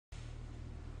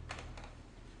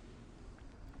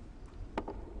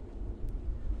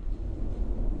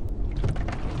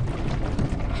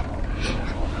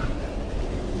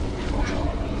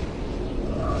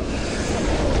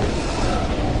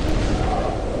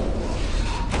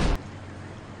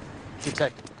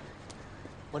Detective,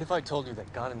 what if I told you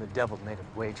that God and the devil made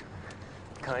a wager?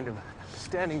 Kind of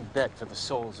standing bet for the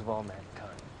souls of all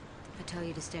mankind. I tell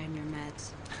you to stay on your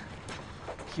meds.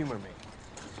 Humor me.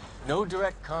 No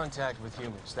direct contact with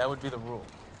humans. That would be the rule.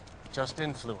 Just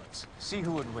influence. See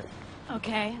who would win.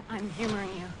 Okay, I'm humoring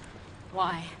you.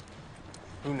 Why?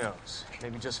 Who knows?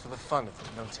 Maybe just for the fun of it,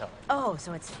 no telling. Oh,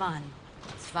 so it's fun.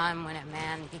 It's fun when a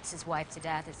man beats his wife to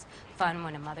death. It's fun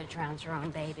when a mother drowns her own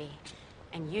baby.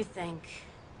 And you think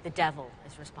the devil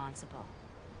is responsible.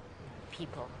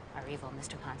 People are evil,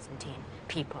 Mr. Constantine.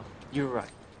 People. You're right.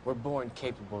 We're born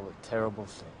capable of terrible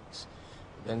things.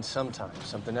 Then sometimes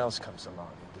something else comes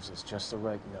along and gives us just the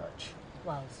right nudge.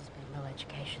 Well, this has been real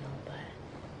educational, but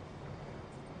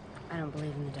I don't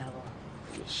believe in the devil.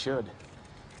 You should.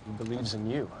 He believes in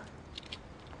you.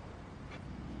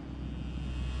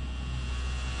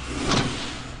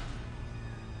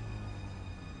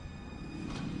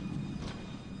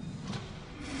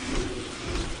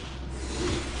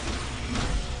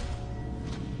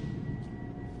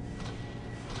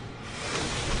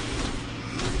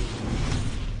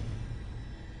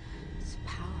 It's a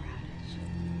power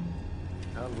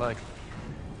outage. Unlikely.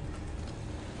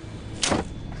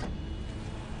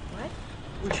 What?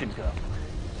 We should go.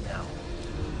 Now.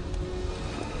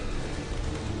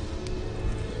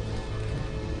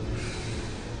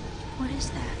 What is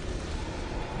that?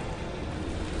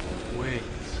 Wait.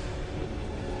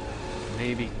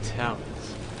 Maybe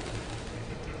talents.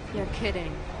 You're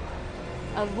kidding.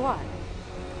 Of what?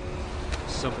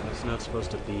 Something that's not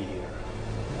supposed to be here.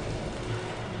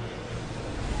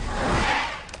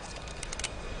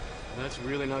 That's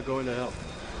really not going to help.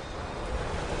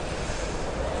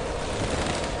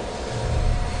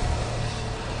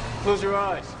 Close your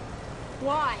eyes.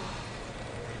 Why?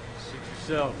 Suit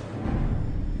yourself.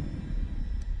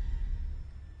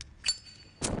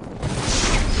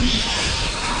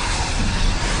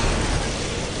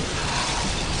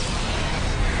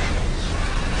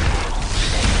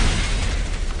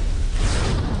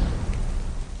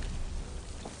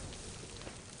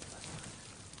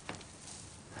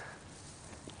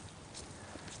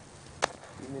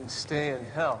 You mean stay in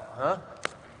hell, huh?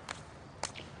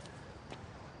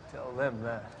 Tell them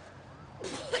that.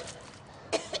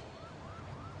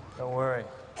 Don't worry.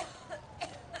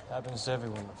 Happens to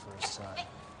everyone the first time.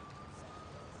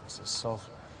 It's the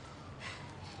sulfur.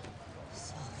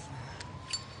 Sulfur.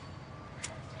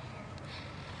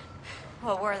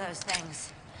 What were those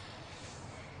things?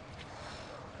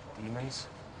 Demons?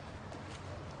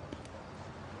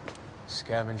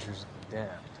 Scavengers of the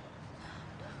damned.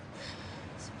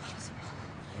 It's impossible.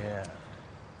 Yeah.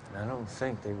 And I don't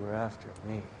think they were after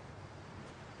me.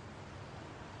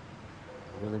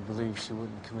 I really believe she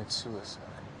wouldn't commit suicide.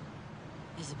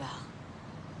 Isabel.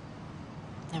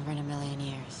 Never in a million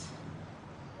years.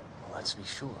 Well, let's be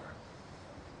sure.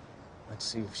 Let's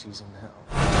see if she's in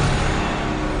hell.